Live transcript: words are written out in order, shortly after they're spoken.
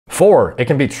4, it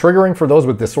can be triggering for those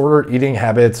with disordered eating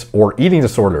habits or eating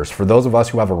disorders. For those of us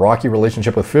who have a rocky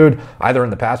relationship with food, either in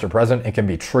the past or present, it can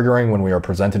be triggering when we are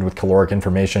presented with caloric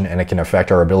information, and it can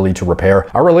affect our ability to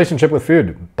repair our relationship with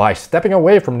food. By stepping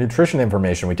away from nutrition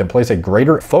information, we can place a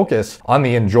greater focus on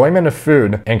the enjoyment of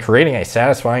food and creating a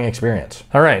satisfying experience.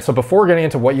 All right, so before getting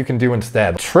into what you can do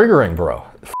instead, triggering, bro,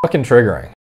 fucking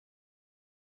triggering.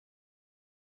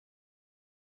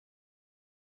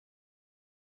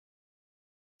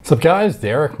 What's up guys,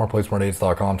 Derek,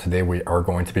 moreplates.com. Today we are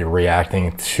going to be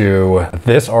reacting to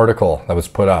this article that was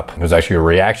put up. It was actually a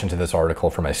reaction to this article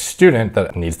from a student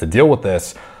that needs to deal with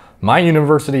this. My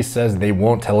university says they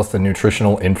won't tell us the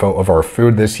nutritional info of our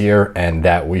food this year and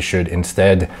that we should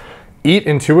instead eat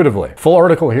intuitively. Full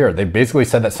article here. They basically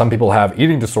said that some people have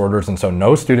eating disorders and so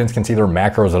no students can see their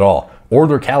macros at all or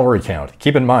their calorie count.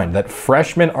 Keep in mind that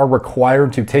freshmen are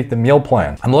required to take the meal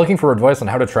plan. I'm looking for advice on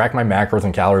how to track my macros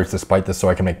and calories despite this so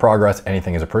I can make progress.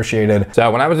 Anything is appreciated.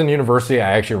 So when I was in university,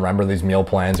 I actually remember these meal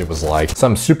plans. It was like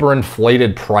some super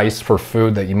inflated price for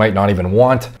food that you might not even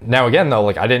want. Now again though,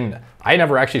 like I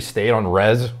never actually stayed on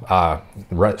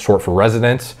short for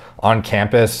residence on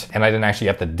campus, and I didn't actually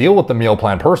have to deal with the meal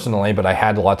plan personally, but I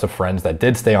had lots of friends that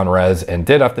did stay on res and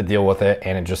did have to deal with it,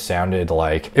 and it just sounded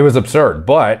like it was absurd.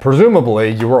 But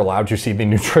presumably you were allowed to see the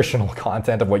nutritional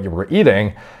content of what you were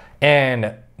eating,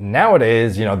 and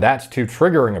nowadays, you know, that's too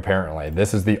triggering apparently.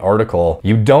 This is the article.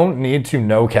 You don't need to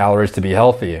know calories to be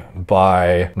healthy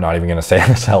by, I'm not even gonna say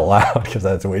this out loud because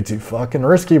that's way too fucking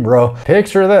risky, bro.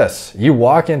 Picture this. You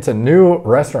walk into a new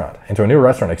restaurant,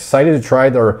 excited to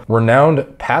try their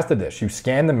renowned pasta dish. You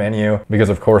scan the menu because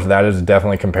of course that is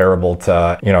definitely comparable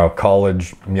to, you know,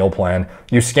 college meal plan.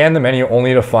 You scan the menu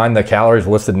only to find the calories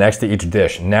listed next to each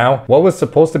dish. Now, what was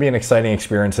supposed to be an exciting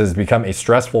experience has become a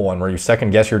stressful one where you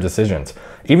second guess your decisions.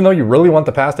 Even though you really want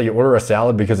the pasta, you order a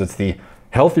salad because it's the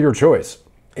healthier choice.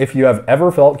 If you have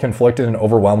ever felt conflicted and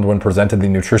overwhelmed when presented the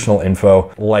nutritional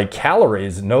info like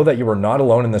calories, know that you are not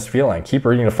alone in this feeling. Keep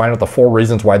reading to find out the 4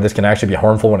 reasons why this can actually be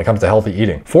harmful when it comes to healthy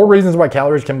eating. 4 reasons why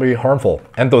calories can be harmful.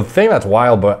 And the thing that's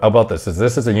wild about this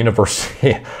is a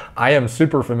university I am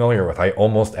super familiar with. I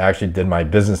almost actually did my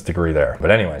business degree there.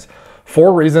 But anyways,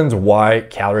 4 reasons why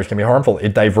calories can be harmful.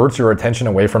 It diverts your attention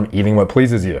away from eating what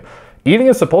pleases you. Eating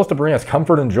is supposed to bring us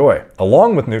comfort and joy,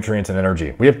 along with nutrients and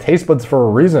energy. We have taste buds for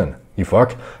a reason, you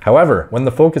fuck. However, when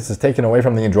the focus is taken away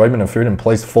from the enjoyment of food and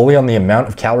placed fully on the amount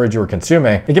of calories you are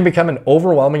consuming, it can become an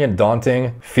overwhelming and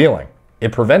daunting feeling.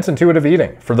 It prevents intuitive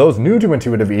eating. For those new to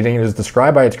intuitive eating, it is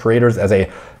described by its creators as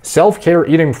a self-care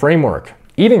eating framework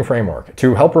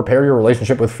to help repair your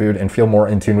relationship with food and feel more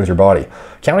in tune with your body.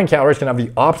 Counting calories can have the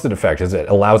opposite effect as it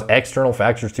allows external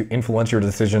factors to influence your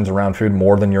decisions around food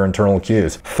more than your internal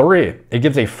cues. 3, it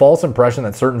gives a false impression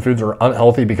that certain foods are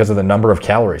unhealthy because of the number of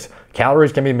calories.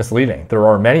 Calories can be misleading. There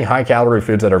are many high-calorie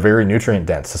foods that are very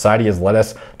nutrient-dense. Society has led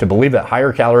us to believe that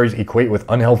higher calories equate with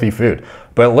unhealthy food.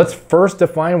 But let's first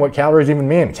define what calories even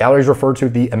mean. Calories refer to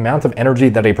the amount of energy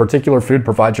that a particular food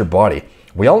provides your body.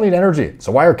 We all need energy,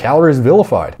 so why are calories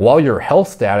vilified? While your health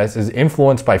status is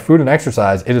influenced by food and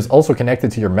exercise, it is also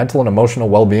connected to your mental and emotional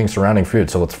well-being surrounding food.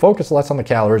 So let's focus less on the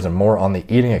calories and more on the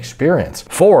eating experience.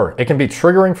 4, it can be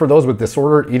triggering for those with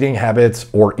disordered eating habits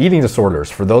or eating disorders.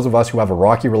 For those of us who have a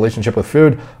rocky relationship with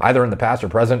food, either in the past or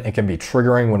present, it can be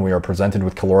triggering when we are presented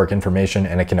with caloric information,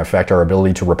 and it can affect our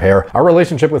ability to repair our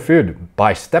relationship with food.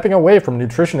 By stepping away from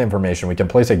nutrition information, we can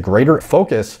place a greater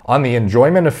focus on the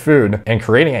enjoyment of food and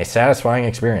creating a satisfying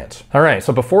experience. All right,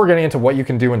 so before getting into what you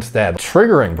can do instead,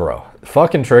 triggering, bro,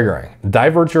 fucking triggering.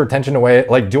 Divert your attention away.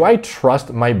 Like, do I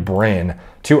trust my brain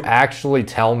to actually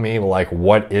tell me like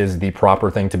what is the proper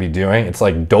thing to be doing? It's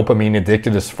like dopamine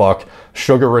addicted as fuck,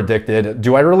 sugar addicted.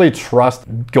 Do I really trust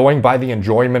going by the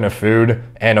enjoyment of food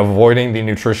and avoiding the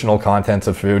nutritional contents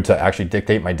of food to actually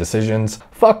dictate my decisions?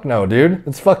 Fuck no, dude.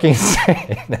 It's fucking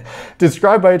insane.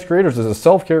 Described by its creators as a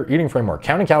self-care eating framework,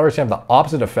 counting calories can have the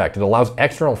opposite effect. It allows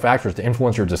external factors to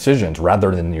influence your decisions rather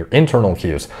than your internal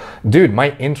cues. Dude,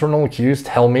 my internal cues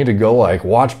tell me to go like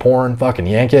watch porn, fucking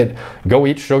yank it, go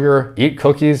eat sugar, eat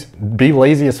cookies, be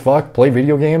lazy as fuck, play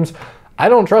video games. I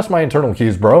don't trust my internal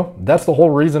cues, bro. That's the whole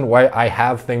reason why I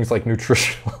have things like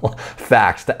nutritional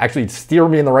facts to actually steer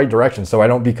me in the right direction so I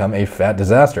don't become a fat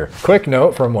disaster. Quick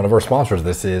note from one of our sponsors.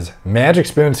 This is Magic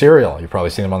Spoon Cereal. You've probably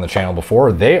seen them on the channel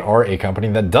before. They are a company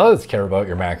that does care about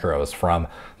your macros, from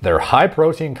their high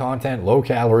protein content, low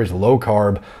calories, low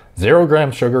carb, 0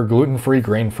 gram sugar, gluten-free,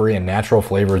 grain-free, and natural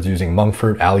flavors using monk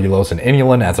fruit, allulose, and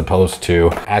inulin as opposed to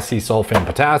acesulfame,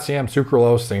 potassium,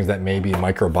 sucralose, things that may be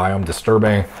microbiome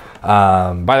disturbing.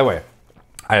 By the way,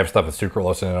 I have stuff with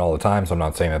sucralose in it all the time, so I'm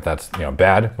not saying that that's, you know,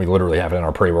 bad. We literally have it in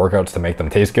our pre-workouts to make them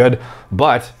taste good,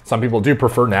 but some people do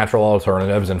prefer natural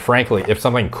alternatives. And frankly, if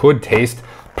something could taste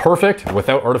perfect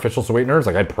without artificial sweeteners,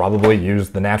 like I'd probably use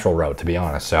the natural route, to be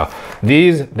honest. So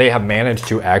these, they have managed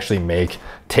to actually make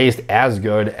taste as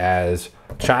good as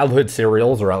childhood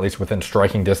cereals, or at least within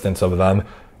striking distance of them,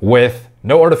 with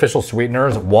no artificial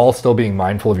sweeteners, while still being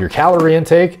mindful of your calorie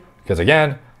intake. Because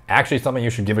again, actually something you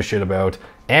should give a shit about,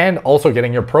 and also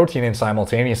getting your protein in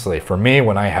simultaneously. For me,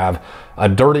 when I have a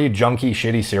dirty, junky,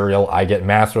 shitty cereal, I get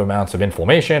massive amounts of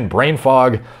inflammation, brain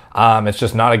fog. It's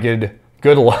just not a good,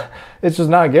 it's just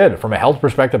not good from a health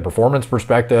perspective, performance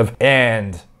perspective,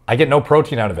 and I get no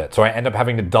protein out of it. So I end up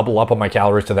having to double up on my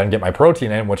calories to then get my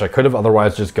protein in, which I could have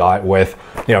otherwise just got with,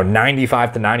 you know,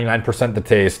 95 to 99% the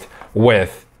taste,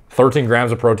 with 13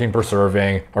 grams of protein per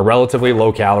serving, a relatively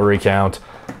low calorie count,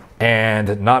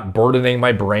 and not burdening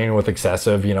my brain with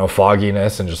excessive, you know,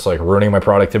 fogginess and just like ruining my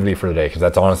productivity for the day. Because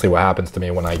that's honestly what happens to me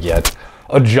when I get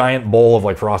a giant bowl of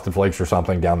like Frosted Flakes or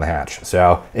something down the hatch.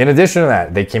 So in addition to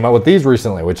that, they came out with these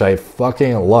recently, which I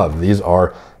fucking love. These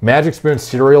are Magic Spoon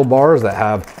cereal bars that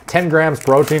have 10 grams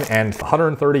protein and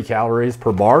 130 calories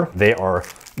per bar. They are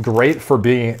great for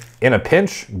being in a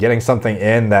pinch, getting something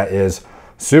in that is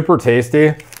super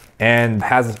tasty and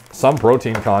has some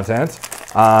protein content,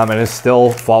 and is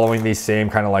still following the same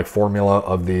kind of like formula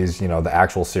of these, you know, the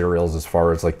actual cereals as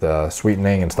far as like the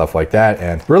sweetening and stuff like that,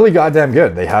 and really goddamn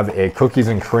good. They have a cookies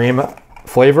and cream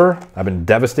flavor. I've been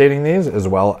devastating these, as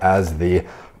well as the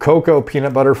cocoa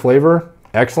peanut butter flavor.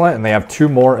 Excellent. And they have 2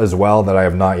 more as well that I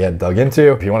have not yet dug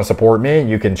into. If you want to support me,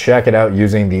 you can check it out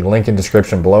using the link in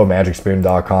description below,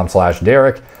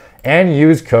 magicspoon.com/Derek. And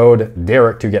use code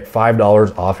Derek to get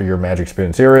 $5 off of your Magic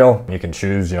Spoon cereal. You can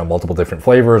choose, you know, multiple different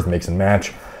flavors, mix and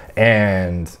match,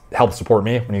 and help support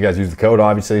me when you guys use the code,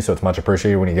 obviously. So it's much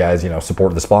appreciated when you guys, you know,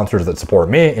 support the sponsors that support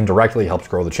me indirectly, helps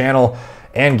grow the channel,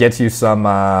 and gets you some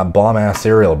bomb ass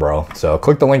cereal, bro. So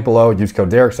click the link below, use code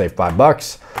Derek, save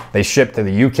 $5. They ship to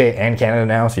the UK and Canada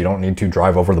now, so you don't need to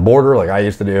drive over the border like I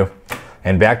used to do.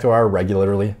 And back to our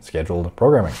regularly scheduled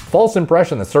programming. False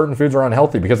impression that certain foods are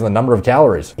unhealthy because of the number of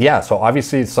calories. Yeah, so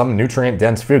obviously some nutrient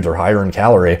dense foods are higher in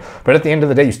calorie, but at the end of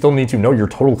the day, you still need to know your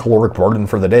total caloric burden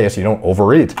for the day so you don't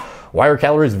overeat. Why are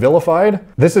calories vilified?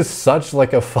 This is such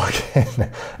like a fucking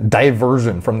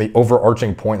diversion from the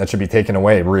overarching point that should be taken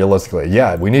away realistically.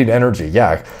 Yeah, we need energy.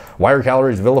 Yeah, why are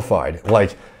calories vilified?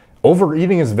 Like,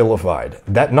 overeating is vilified.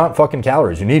 That not fucking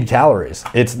calories. You need calories.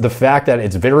 It's the fact that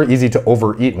it's very easy to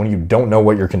overeat when you don't know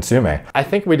what you're consuming. I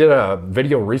think we did a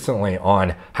video recently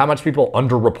on how much people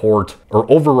underreport or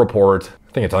overreport.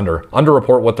 I think it's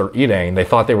underreport what they're eating. They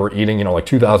thought they were eating, you know, like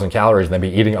 2,000 calories, and they'd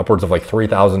be eating upwards of like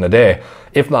 3,000 a day,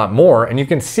 if not more. And you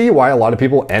can see why a lot of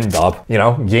people end up, you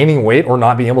know, gaining weight or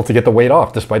not being able to get the weight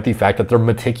off, despite the fact that they're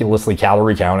meticulously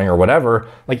calorie counting or whatever.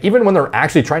 Like, even when they're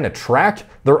actually trying to track,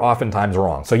 they're oftentimes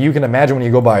wrong. So you can imagine when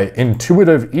you go by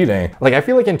intuitive eating, like I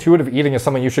feel like intuitive eating is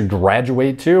something you should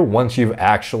graduate to once you've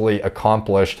actually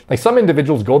accomplished, like some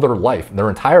individuals go their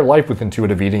entire life with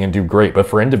intuitive eating and do great. But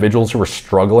for individuals who are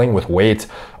struggling with weight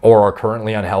or are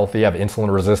currently unhealthy, have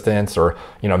insulin resistance, or,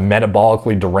 you know,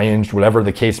 metabolically deranged, whatever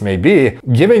the case may be,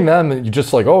 giving them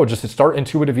just like, oh, just to start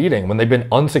intuitive eating when they've been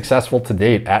unsuccessful to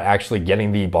date at actually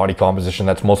getting the body composition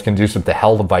that's most conducive to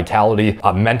health, vitality,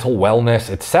 mental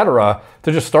wellness, etc.,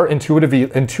 to just start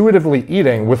intuitively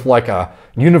eating with like a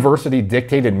university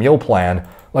dictated meal plan.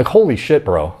 Like, holy shit,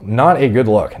 bro. Not a good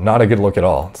look. Not a good look at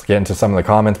all. Let's get into some of the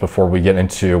comments before we get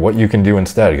into what you can do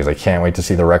instead, because I can't wait to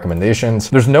see the recommendations.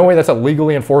 There's no way that's a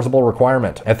legally enforceable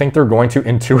requirement. I think they're going to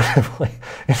intuitively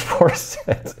enforce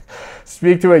it.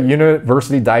 Speak to a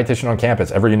university dietitian on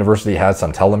campus. Every university has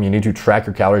some. Tell them you need to track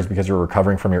your calories because you're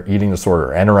recovering from your eating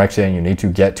disorder, anorexia, and you need to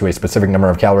get to a specific number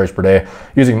of calories per day.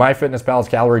 Using MyFitnessPal's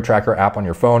calorie tracker app on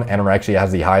your phone, anorexia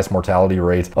has the highest mortality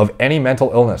rate of any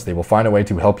mental illness. They will find a way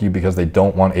to help you because they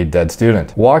don't want a dead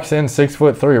student. Walks in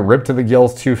 6'3", ripped to the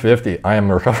gills, 250. I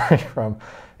am recovering from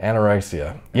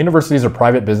anorexia. Universities are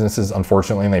private businesses,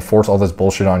 unfortunately, and they force all this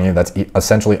bullshit on you that's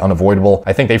essentially unavoidable.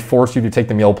 I think they force you to take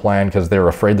the meal plan because they're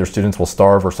afraid their students will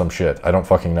starve or some shit. I don't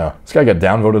fucking know. This guy got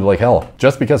downvoted like hell.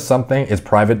 Just because something is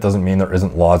private doesn't mean there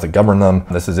isn't laws that govern them.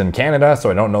 This is in Canada, so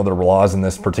I don't know the laws in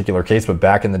this particular case, but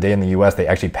back in the day in the US, they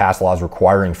actually passed laws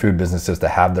requiring food businesses to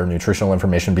have their nutritional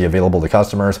information be available to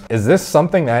customers. Is this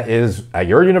something that is at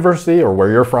your university or where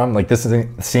you're from? Like,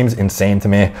 seems insane to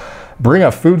me. Bring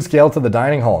a food scale to the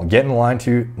dining hall. Get in line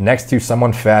next to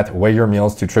someone fat. Weigh your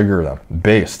meals to trigger them.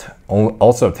 Based.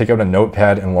 Also, take out a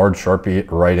notepad and large Sharpie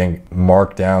writing,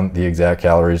 mark down the exact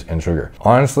calories and sugar.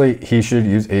 Honestly, he should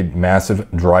use a massive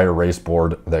dry erase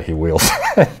board that he wheels.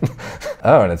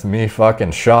 Oh, and it's me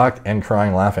fucking shocked and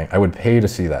crying laughing. I would pay to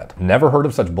see that. Never heard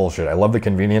of such bullshit. I love the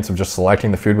convenience of just selecting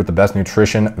the food with the best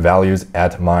nutrition values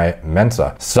at my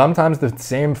Mensa. Sometimes the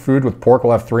same food with pork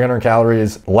will have 300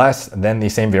 calories less than the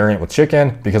same variant with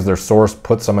chicken because their source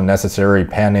put some unnecessary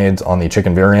panades on the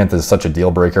chicken variant is such a deal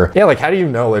breaker. Yeah, like how do you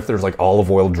know if there's like olive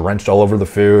oil drenched all over the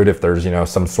food, if there's, you know,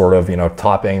 some sort of, you know,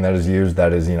 topping that is used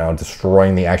that is, you know,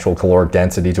 destroying the actual caloric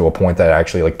density to a point that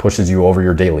actually like pushes you over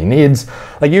your daily needs.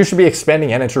 Like you should be expending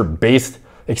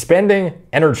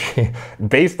energy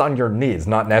based on your needs,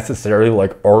 not necessarily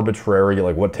like arbitrary,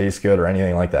 like what tastes good or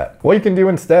anything like that. What you can do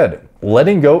instead,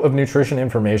 letting go of nutrition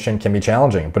information can be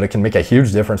challenging, but it can make a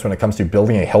huge difference when it comes to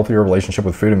building a healthier relationship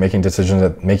with food and making decisions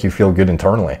that make you feel good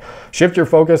internally. Shift your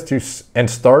focus and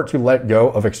start to let go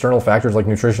of external factors like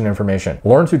nutrition information.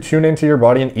 Learn to tune into your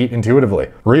body and eat intuitively.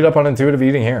 Read up on intuitive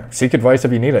eating here. Seek advice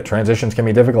if you need it. Transitions can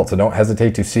be difficult, so don't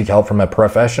hesitate to seek help from a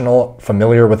professional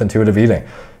familiar with intuitive eating.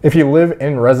 If you live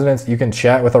in residence, you can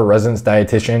chat with a residence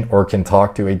dietitian or can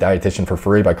talk to a dietitian for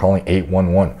free by calling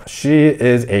 811. She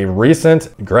is a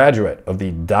recent graduate of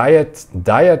the dietetics,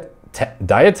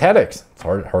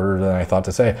 it's harder than I thought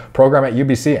to say, program at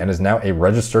UBC and is now a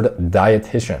registered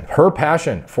dietitian. Her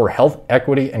passion for health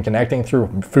equity and connecting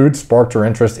through food sparked her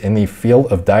interest in the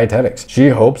field of dietetics. She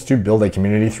hopes to build a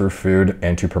community through food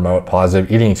and to promote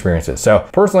positive eating experiences. So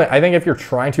personally, I think if you're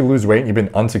trying to lose weight and you've been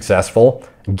unsuccessful,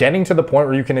 getting to the point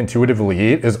where you can intuitively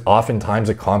eat is oftentimes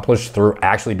accomplished through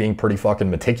actually being pretty fucking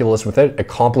meticulous with it,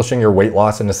 accomplishing your weight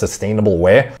loss in a sustainable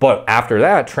way. But after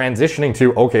that, transitioning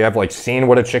to, okay, I've like seen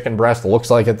what a chicken breast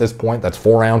looks like at this point, that's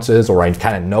 4 ounces, or I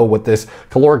kind of know what this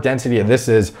caloric density of this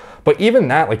is. But even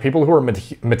that, like people who are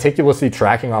meticulously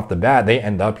tracking off the bat, they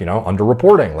end up, you know,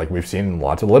 underreporting, like we've seen in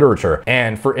lots of literature.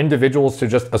 And for individuals to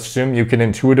just assume you can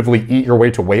intuitively eat your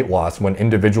way to weight loss when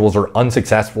individuals are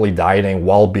unsuccessfully dieting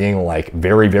while being like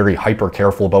very, very hyper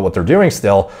careful about what they're doing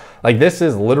still, like this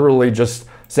is literally just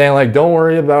saying like, don't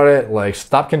worry about it. Like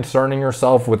stop concerning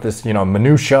yourself with this, you know,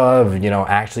 minutia of, you know,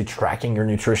 actually tracking your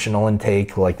nutritional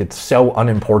intake. Like it's so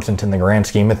unimportant in the grand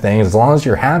scheme of things. As long as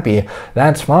you're happy,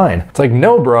 that's fine. It's like,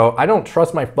 no, bro, I don't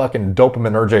trust my fucking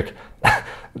dopaminergic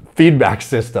feedback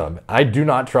system. I do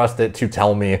not trust it to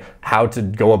tell me how to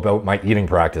go about my eating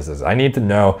practices. I need to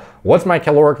know what's my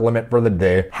caloric limit for the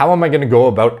day. How am I going to go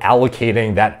about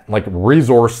allocating that like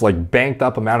resource, like banked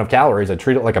up amount of calories? I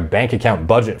treat it like a bank account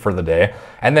budget for the day,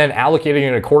 and then allocating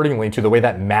it accordingly to the way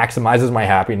that maximizes my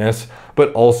happiness,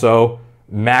 but also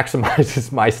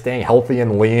maximizes my staying healthy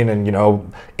and lean and, you know,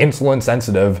 insulin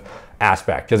sensitive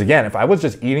aspect. Because again, if I was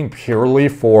just eating purely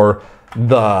for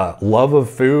the love of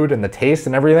food and the taste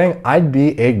and everything, I'd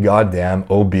be a goddamn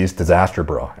obese disaster,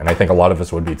 bro. And I think a lot of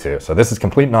us would be too. So this is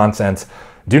complete nonsense.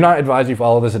 Do not advise you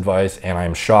follow this advice. And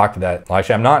I'm shocked that, well,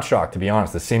 actually I'm not shocked, to be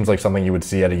honest. This seems like something you would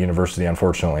see at a university,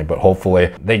 unfortunately, but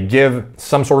hopefully they give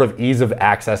some sort of ease of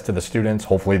access to the students.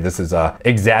 Hopefully this is a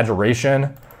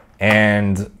exaggeration.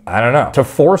 And I don't know, to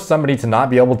force somebody to not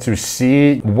be able to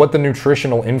see what the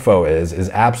nutritional info is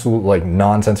absolute like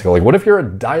nonsensical. Like what if you're a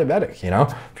diabetic, you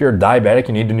know? If you're a diabetic,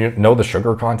 you need to know the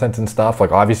sugar content and stuff.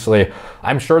 Like obviously,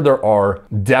 I'm sure there are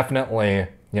definitely,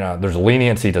 you know, there's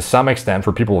leniency to some extent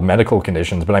for people with medical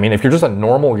conditions. But I mean, if you're just a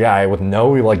normal guy with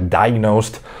no like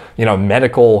diagnosed, you know,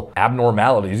 medical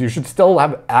abnormalities, you should still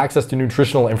have access to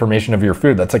nutritional information of your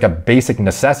food. That's like a basic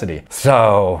necessity.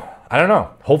 So I don't know.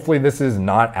 Hopefully this is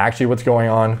not actually what's going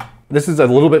on. This is a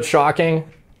little bit shocking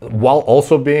while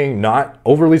also being not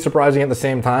overly surprising at the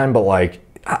same time, but like,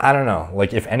 I don't know,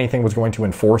 like if anything was going to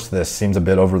enforce this seems a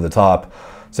bit over the top.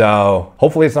 So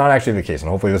hopefully it's not actually the case,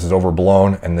 and hopefully this is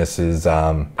overblown, and this is,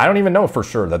 I don't even know for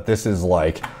sure that this is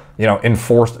like, you know,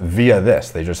 enforced via this.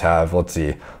 They just have, let's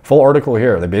see, full article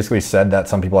here. They basically said that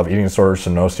some people have eating disorders,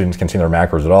 so no students can see their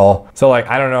macros at all. So like,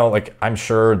 I don't know, like I'm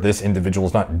sure this individual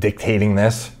is not dictating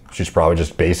this. She's probably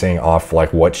just basing off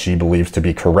like what she believes to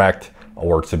be correct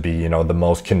or to be, you know, the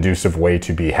most conducive way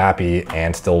to be happy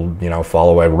and still, you know,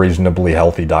 follow a reasonably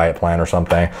healthy diet plan or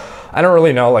something. I don't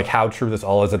really know like how true this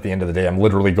all is at the end of the day. I'm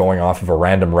literally going off of a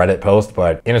random Reddit post,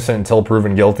 but innocent until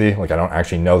proven guilty. Like I don't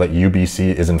actually know that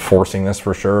UBC is enforcing this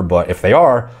for sure, but if they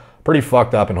are, pretty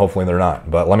fucked up, and hopefully they're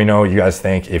not. But let me know what you guys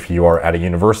think. If you are at a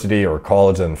university or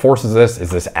college that enforces this,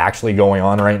 is this actually going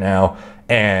on right now?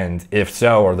 And if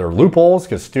so, are there loopholes?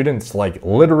 Because students like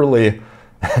literally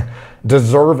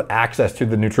deserve access to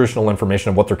the nutritional information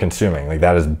of what they're consuming. Like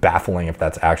that is baffling if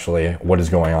that's actually what is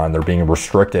going on. They're being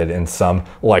restricted in some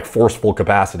like forceful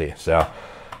capacity. So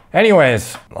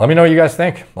Anyways, let me know what you guys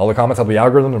think. All the comments help the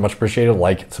algorithm. They're much appreciated.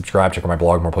 Like, subscribe, check out my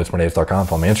blog, moreplates.com.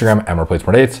 Follow me on Instagram at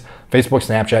moreplates.dates, Facebook,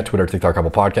 Snapchat, Twitter, TikTok,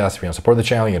 Apple Podcasts. If you want to support the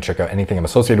channel, you can check out anything I'm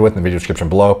associated with in the video description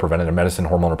below. Preventative medicine,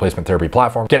 hormone replacement therapy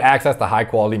platform. Get access to high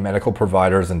quality medical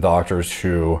providers and doctors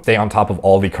who stay on top of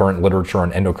all the current literature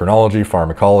on endocrinology,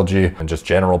 pharmacology, and just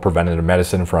general preventative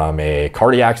medicine from a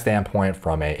cardiac standpoint,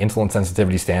 from a insulin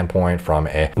sensitivity standpoint, from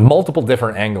a multiple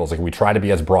different angles. Like, we try to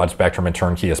be as broad spectrum and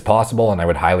turnkey as possible, and I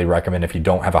would highly recommend, if you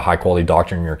don't have a high quality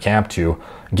doctor in your camp, to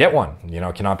get one. You know,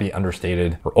 it cannot be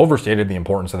understated or overstated the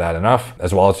importance of that enough,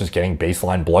 as well as just getting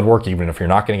baseline blood work. Even if you're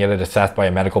not going to get it assessed by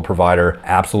a medical provider,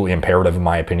 absolutely imperative in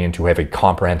my opinion to have a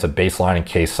comprehensive baseline in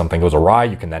case something goes awry.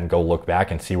 You can then go look back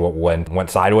and see what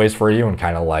went sideways for you and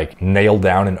kind of like nail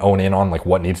down and own in on like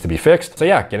what needs to be fixed. So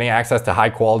yeah, getting access to high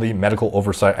quality medical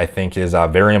oversight I think is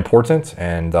very important,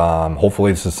 and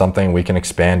hopefully this is something we can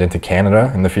expand into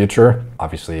Canada in the future.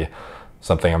 Obviously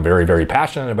something I'm very, very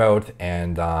passionate about,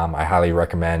 and I highly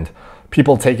recommend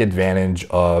people take advantage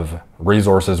of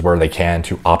resources where they can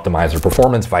to optimize their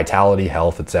performance, vitality,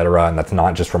 health, etc. And that's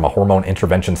not just from a hormone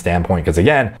intervention standpoint, because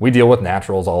again, we deal with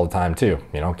naturals all the time too.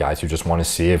 You know, guys who just want to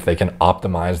see if they can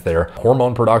optimize their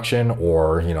hormone production,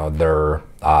 or, you know, their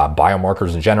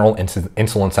biomarkers in general,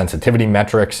 insulin sensitivity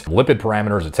metrics, lipid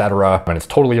parameters, etc. And it's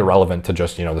totally irrelevant to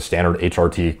just, you know, the standard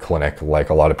HRT clinic like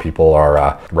a lot of people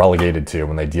are relegated to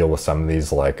when they deal with some of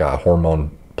these like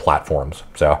hormone platforms.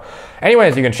 So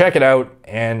anyways, you can check it out.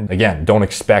 And again, don't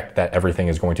expect that everything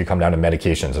is going to come down to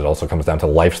medications. It also comes down to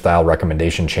lifestyle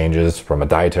recommendation changes from a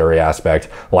dietary aspect,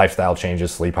 lifestyle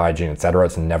changes, sleep hygiene, etc.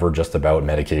 It's never just about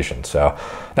medication. So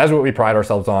that's what we pride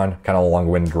ourselves on. Kind of a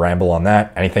long-winded ramble on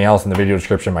that. Anything else in the video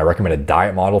description, my recommended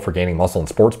diet model for gaining muscle and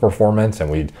sports performance.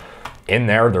 And in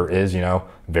there is, you know,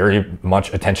 very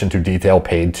much attention to detail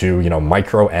paid to, you know,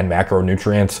 micro and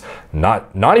macronutrients,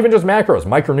 not even just macros,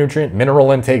 micronutrient,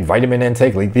 mineral intake, vitamin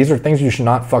intake. Like, these are things you should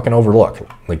not fucking overlook.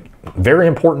 Like, very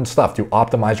important stuff to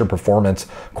optimize your performance,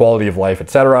 quality of life,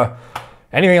 etc.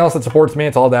 Anything else that supports me,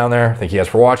 it's all down there. Thank you guys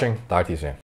for watching. Talk to you soon.